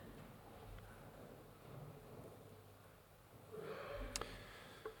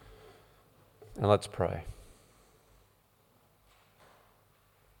And let's pray.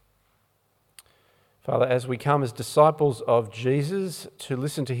 Father, as we come as disciples of Jesus to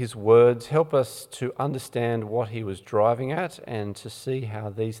listen to his words, help us to understand what he was driving at and to see how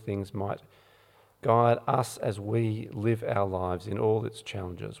these things might guide us as we live our lives in all its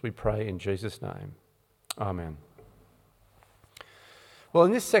challenges. We pray in Jesus' name. Amen. Well,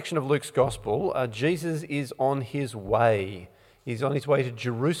 in this section of Luke's Gospel, Jesus is on his way. He's on his way to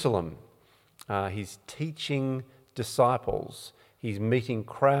Jerusalem. He's teaching disciples. He's meeting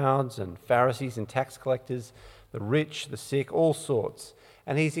crowds and Pharisees and tax collectors, the rich, the sick, all sorts.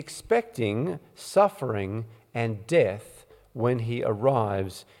 And he's expecting suffering and death when he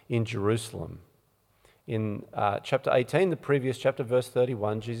arrives in Jerusalem. In chapter 18, the previous chapter, verse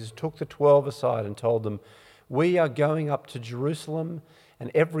 31, Jesus took the 12 aside and told them, "We are going up to Jerusalem,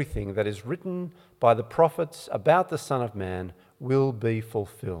 and everything that is written by the prophets about the Son of Man will be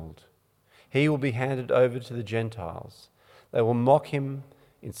fulfilled. He will be handed over to the Gentiles. They will mock him,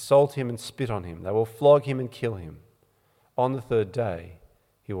 insult him, and spit on him. They will flog him and kill him. On the third day,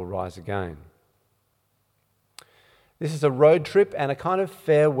 he will rise again." This is a road trip and a kind of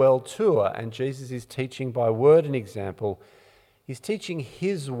farewell tour, and Jesus is teaching by word and example. He's teaching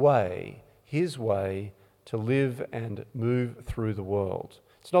his way to live and move through the world.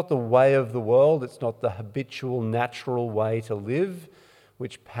 It's not the way of the world. It's not the habitual, natural way to live,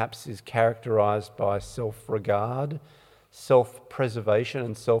 which perhaps is characterized by self-regard, self-preservation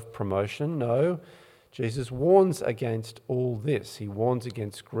and self-promotion. No, Jesus warns against all this. He warns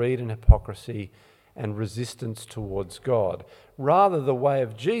against greed and hypocrisy and resistance towards God. Rather, the way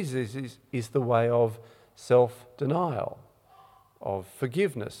of Jesus is the way of self-denial, of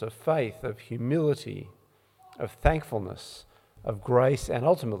forgiveness, of faith, of humility, of thankfulness, of grace, and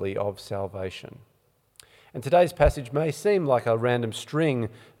ultimately of salvation. And today's passage may seem like a random string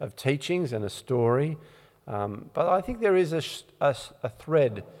of teachings and a story, but I think there is a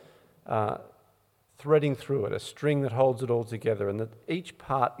thread threading through it, a string that holds it all together, and that each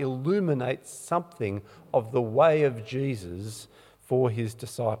part illuminates something of the way of Jesus for his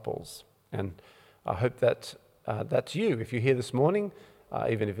disciples. And I hope that that's you. If you're here this morning,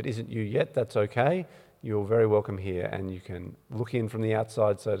 even if it isn't you yet, that's okay. You're very welcome here, and you can look in from the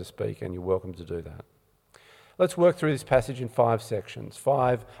outside, so to speak, and you're welcome to do that. Let's work through this passage in 5 sections,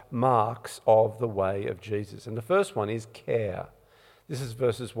 5 marks of the way of Jesus. And the first one is care. This is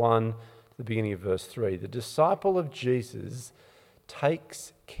verses 1 to the beginning of verse 3. The disciple of Jesus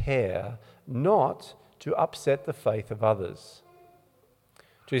takes care not to upset the faith of others.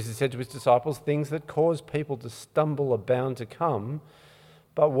 Jesus said to his disciples, "Things that cause people to stumble are bound to come,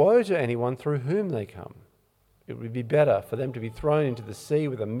 but woe to anyone through whom they come. It would be better for them to be thrown into the sea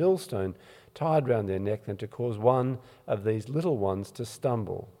with a millstone tied round their neck than to cause one of these little ones to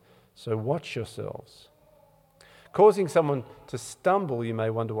stumble. So watch yourselves." Causing someone to stumble, you may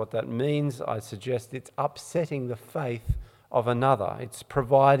wonder what that means. I suggest it's upsetting the faith of another. It's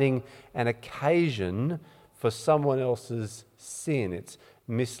providing an occasion for someone else's sin. It's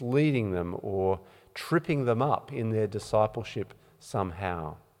misleading them or tripping them up in their discipleship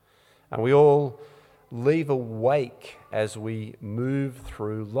somehow. And we all leave a wake as we move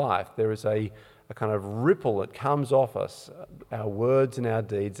through life. There is a kind of ripple that comes off us, our words and our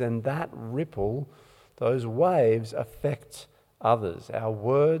deeds, and that ripple, those waves, affect others. Our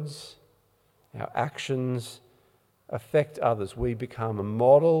words, our actions affect others. We become a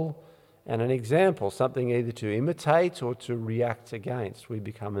model and an example, something either to imitate or to react against. We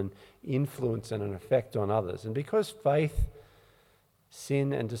become an influence and an effect on others. And because faith,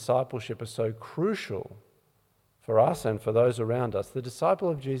 sin and discipleship are so crucial for us and for those around us, the disciple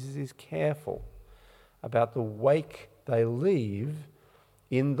of Jesus is careful about the wake they leave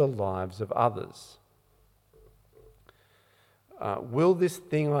in the lives of others. Will this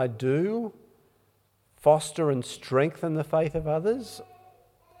thing I do foster and strengthen the faith of others,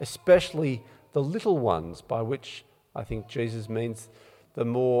 especially the little ones, by which I think Jesus means the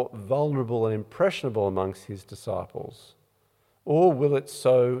more vulnerable and impressionable amongst his disciples? Or will it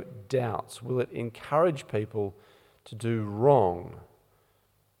sow doubts? Will it encourage people to do wrong?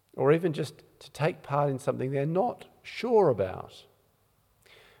 Or even just to take part in something they're not sure about?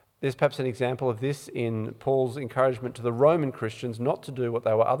 There's perhaps an example of this in Paul's encouragement to the Roman Christians not to do what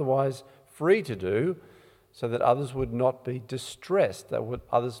they were otherwise free to do, so that others would not be distressed, that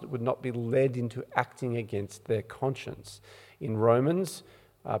others would not be led into acting against their conscience. In Romans,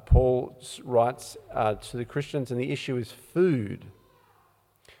 Paul writes to the Christians, and the issue is food.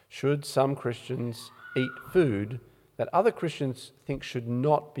 Should some Christians eat food that other Christians think should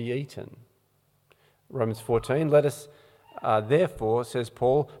not be eaten? Romans 14, let us Therefore, says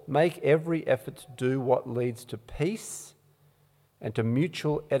Paul, make every effort to do what leads to peace and to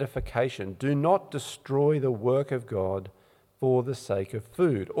mutual edification. Do not destroy the work of God for the sake of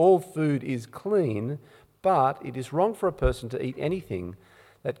food. All food is clean, but it is wrong for a person to eat anything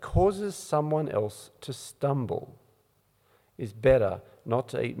that causes someone else to stumble. It is better not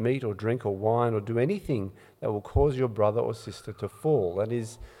to eat meat or drink or wine or do anything that will cause your brother or sister to fall. That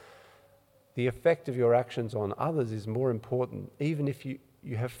is, the effect of your actions on others is more important, even if you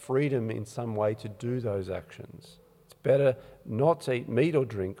have freedom in some way to do those actions. It's better not to eat meat or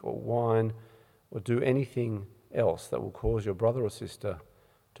drink or wine or do anything else that will cause your brother or sister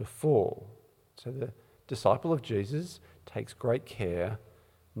to fall. So the disciple of Jesus takes great care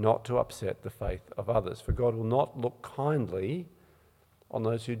not to upset the faith of others, for God will not look kindly on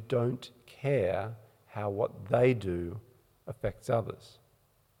those who don't care how what they do affects others.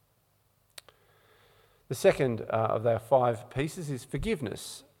 The second of our 5 pieces is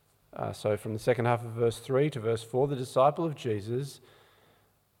forgiveness. So from the second half of verse 3 to verse 4, the disciple of Jesus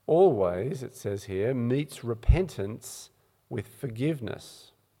always, it says here, meets repentance with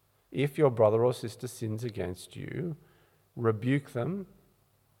forgiveness. If your brother or sister sins against you, rebuke them,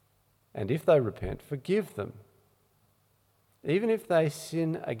 and if they repent, forgive them. Even if they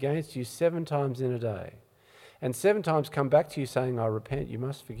sin against you 7 times in a day, and 7 times come back to you saying, I repent, you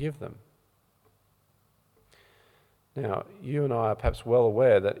must forgive them. Now, you and I are perhaps well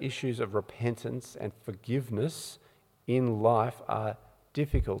aware that issues of repentance and forgiveness in life are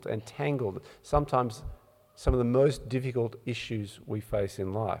difficult and tangled. Sometimes some of the most difficult issues we face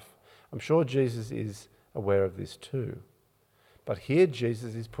in life. I'm sure Jesus is aware of this too. But here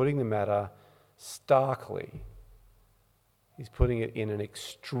Jesus is putting the matter starkly. He's putting it in an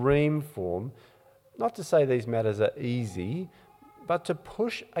extreme form, not to say these matters are easy, but to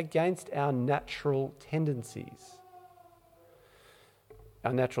push against our natural tendencies.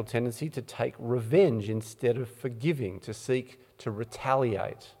 Our natural tendency to take revenge instead of forgiving, to seek to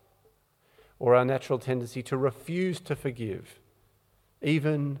retaliate, or our natural tendency to refuse to forgive,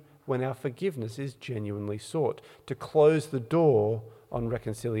 even when our forgiveness is genuinely sought, to close the door on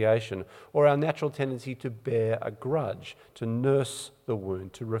reconciliation, or our natural tendency to bear a grudge, to nurse the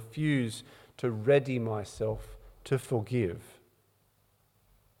wound, to refuse to ready myself to forgive.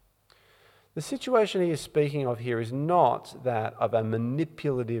 The situation he is speaking of here is not that of a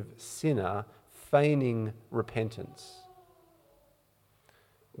manipulative sinner feigning repentance,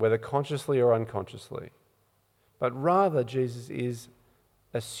 whether consciously or unconsciously, but rather Jesus is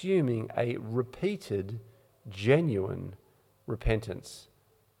assuming a repeated, genuine repentance.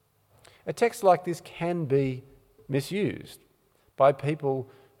 A text like this can be misused by people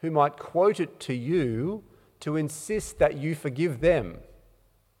who might quote it to you to insist that you forgive them.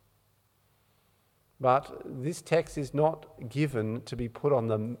 But this text is not given to be put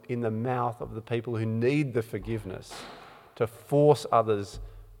in the mouth of the people who need the forgiveness, to force others,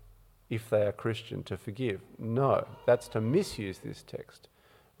 if they are Christian, to forgive. No, that's to misuse this text.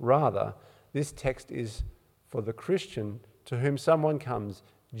 Rather, this text is for the Christian to whom someone comes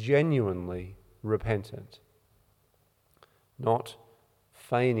genuinely repentant, not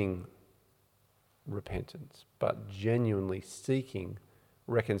feigning repentance, but genuinely seeking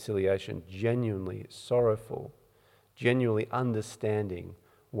reconciliation, genuinely sorrowful, genuinely understanding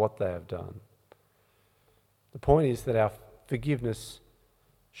what they have done. The point is that our forgiveness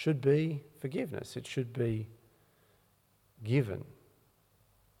should be forgiveness. It should be given,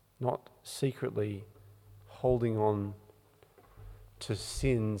 not secretly holding on to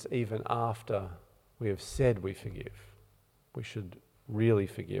sins even after we have said we forgive. We should really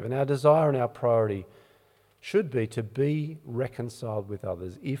forgive. And our desire and our priority should be to be reconciled with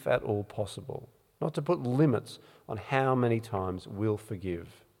others, if at all possible, not to put limits on how many times we'll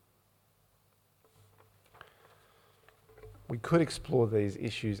forgive. We could explore these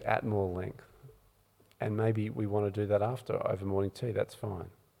issues at more length, and maybe we want to do that after over morning tea, that's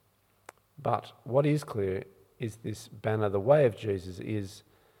fine. But what is clear is this banner, the way of Jesus, is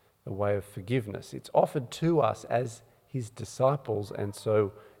the way of forgiveness. It's offered to us as his disciples, and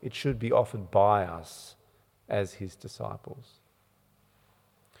so it should be offered by us as his disciples.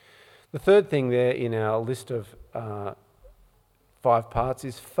 The third thing there in our list of 5 parts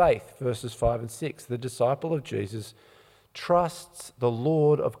is faith, verses 5 and 6. The disciple of Jesus trusts the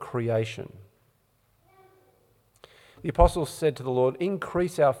Lord of creation. The apostles said to the Lord,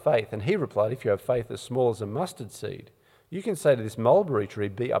 "Increase our faith." And he replied, "If you have faith as small as a mustard seed, you can say to this mulberry tree,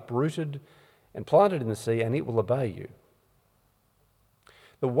 'Be uprooted and planted in the sea,' and it will obey you."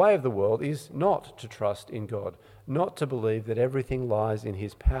 The way of the world is not to trust in God, not to believe that everything lies in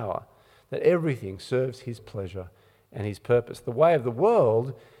his power, that everything serves his pleasure, and his purpose. The way of the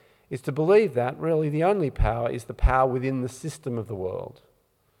world is to believe that really the only power is the power within the system of the world.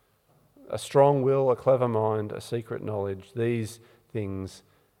 A strong will, a clever mind, a secret knowledge, these things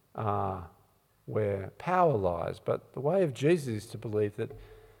are where power lies. But the way of Jesus is to believe that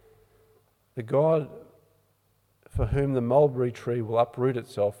the God for whom the mulberry tree will uproot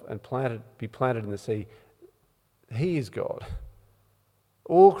itself and be planted in the sea, he is God.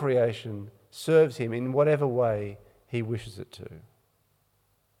 All creation serves him in whatever way he wishes it to.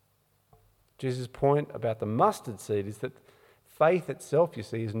 Jesus' point about the mustard seed is that faith itself, you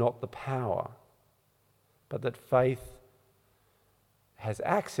see, is not the power, but that faith has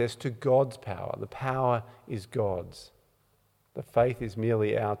access to God's power. The power is God's. The faith is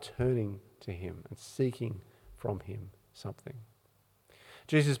merely our turning to him and seeking from him something.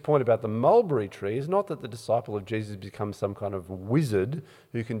 Jesus' point about the mulberry tree is not that the disciple of Jesus becomes some kind of wizard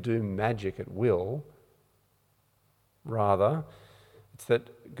who can do magic at will. Rather, it's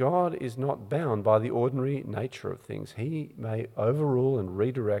that God is not bound by the ordinary nature of things. He may overrule and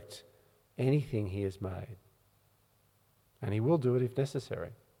redirect anything he has made. And he will do it if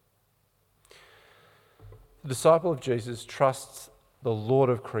necessary. The disciple of Jesus trusts the Lord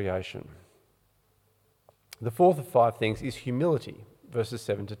of creation. The fourth of 5 things is humility, verses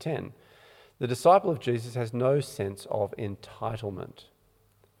 7 to 10. The disciple of Jesus has no sense of entitlement.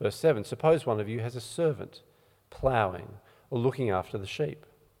 Verse 7, suppose one of you has a servant ploughing or looking after the sheep.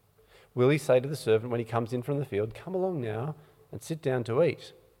 Will he say to the servant when he comes in from the field, come along now and sit down to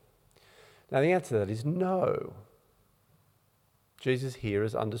eat? Now the answer to that is no. Jesus here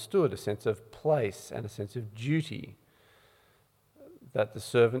has understood a sense of place and a sense of duty, that the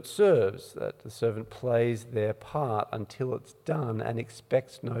servant serves, that the servant plays their part until it's done and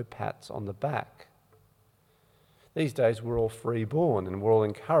expects no pats on the back. These days we're all free-born and we're all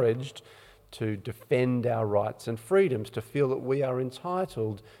encouraged to defend our rights and freedoms, to feel that we are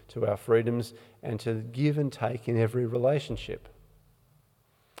entitled to our freedoms and to give and take in every relationship.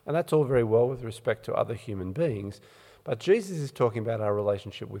 And that's all very well with respect to other human beings, but Jesus is talking about our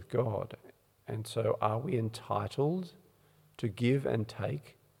relationship with God. And so are we entitled to give and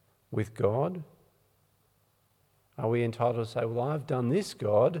take with God? Are we entitled to say, well, I've done this,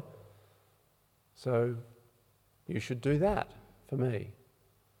 God, so you should do that for me?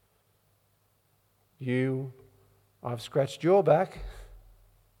 I've scratched your back,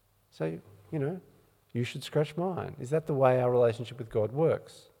 so, you should scratch mine. Is that the way our relationship with God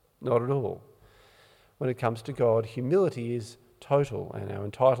works? Not at all. When it comes to God, humility is total and our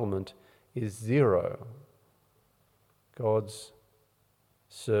entitlement is zero. God's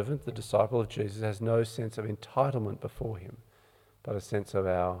servant, the disciple of Jesus, has no sense of entitlement before him, but a sense of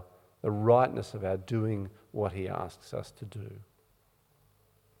the rightness of our doing what he asks us to do.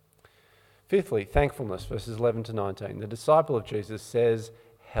 Fifthly, thankfulness, verses 11 to 19. The disciple of Jesus says,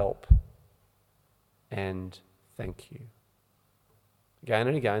 help and thank you. Again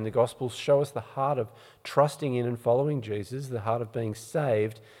and again, the Gospels show us the heart of trusting in and following Jesus, the heart of being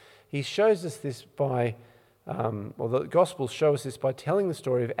saved. He shows us this the Gospels show us this by telling the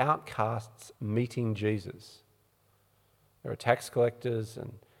story of outcasts meeting Jesus. There are tax collectors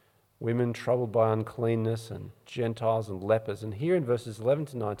and women troubled by uncleanness and Gentiles and lepers. And here in verses 11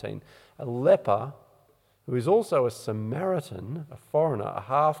 to 19, a leper who is also a Samaritan, a foreigner, a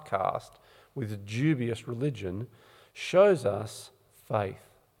half-caste with a dubious religion, shows us faith.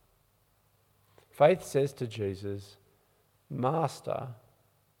 Faith says to Jesus, Master,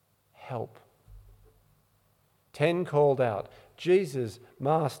 help. 10 called out, Jesus,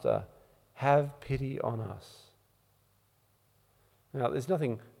 Master, have pity on us. Now, there's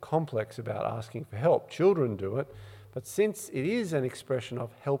nothing complex about asking for help. Children do it, but since it is an expression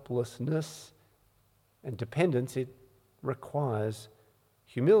of helplessness and dependence, it requires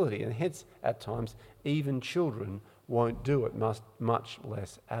humility, and hence, at times, even children won't do it, much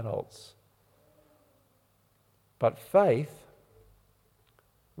less adults. But faith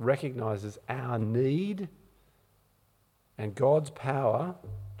recognizes our need and God's power,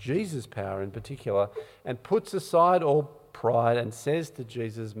 Jesus' power in particular, and puts aside all pride and says to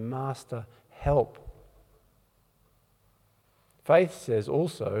Jesus, Master, help. Faith says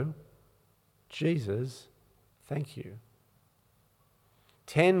also, Jesus, thank you.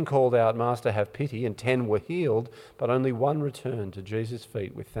 10 called out, Master, have pity, and 10 were healed, but only one returned to Jesus'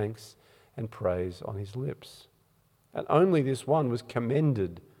 feet with thanks and praise on his lips. And only this one was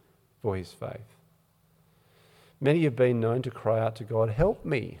commended for his faith. Many have been known to cry out to God, help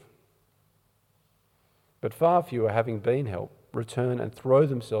me. But far fewer, having been helped, return and throw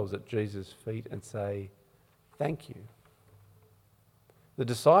themselves at Jesus' feet and say, thank you. The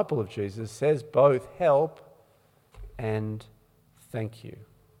disciple of Jesus says both help and thank you.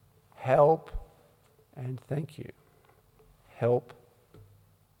 Help and thank you. Help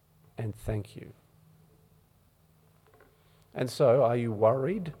and thank you. And so, are you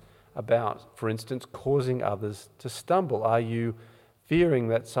worried about, for instance, causing others to stumble? Are you fearing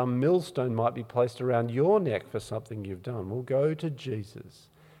that some millstone might be placed around your neck for something you've done? Well, go to Jesus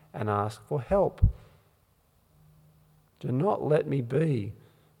and ask for help. Do not let me be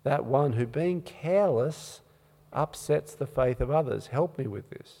that one who, being careless, upsets the faith of others. Help me with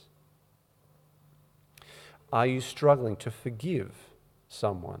this. Are you struggling to forgive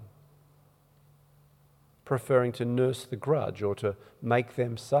someone? Preferring to nurse the grudge or to make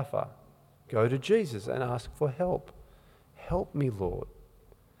them suffer? Go to Jesus and ask for help. Help me, Lord.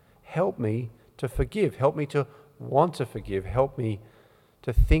 Help me to forgive. Help me to want to forgive. Help me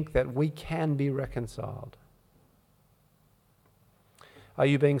to think that we can be reconciled. Are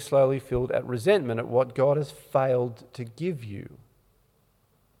you being slowly filled at resentment at what God has failed to give you?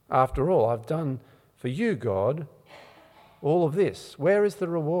 After all, I've done for you, God, all of this. Where is the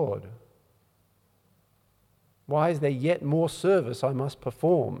reward? Why is there yet more service I must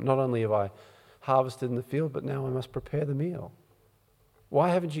perform? Not only have I harvested in the field, but now I must prepare the meal. Why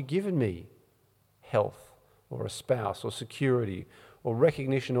haven't you given me health or a spouse or security or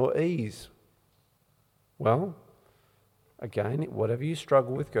recognition or ease? Well, again, whatever you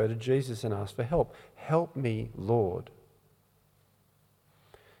struggle with, go to Jesus and ask for help. Help me, Lord.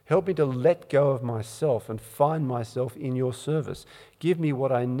 Help me to let go of myself and find myself in your service. Give me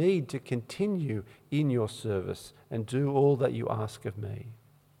what I need to continue in your service and do all that you ask of me.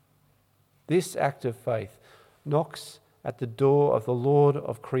 This act of faith knocks at the door of the Lord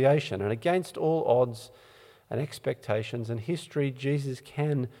of creation, and against all odds and expectations and history, Jesus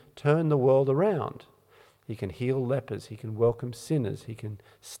can turn the world around. He can heal lepers, he can welcome sinners, he can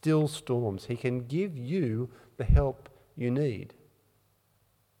still storms, he can give you the help you need.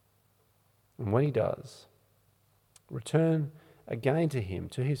 And when he does, return again to him,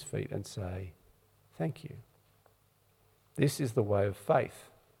 to his feet, and say, thank you. This is the way of faith.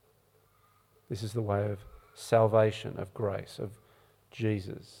 This is the way of salvation, of grace, of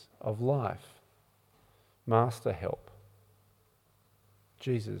Jesus, of life. Master, help.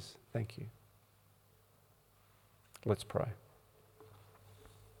 Jesus, thank you. Let's pray.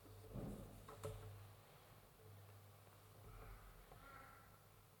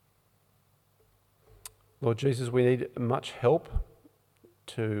 Lord Jesus, we need much help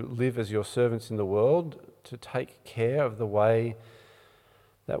to live as your servants in the world, to take care of the way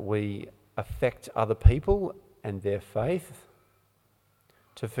that we affect other people and their faith,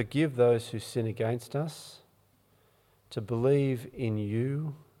 to forgive those who sin against us, to believe in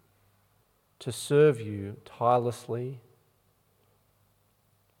you, to serve you tirelessly,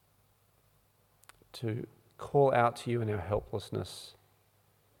 to call out to you in our helplessness,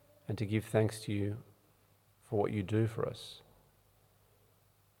 and to give thanks to you for what you do for us.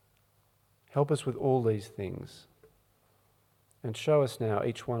 Help us with all these things, and show us now,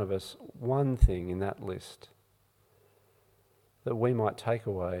 each one of us, one thing in that list that we might take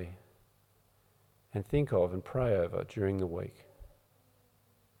away and think of and pray over during the week,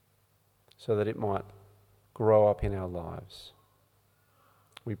 so that it might grow up in our lives.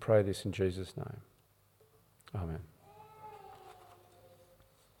 We pray this in Jesus' name. Amen.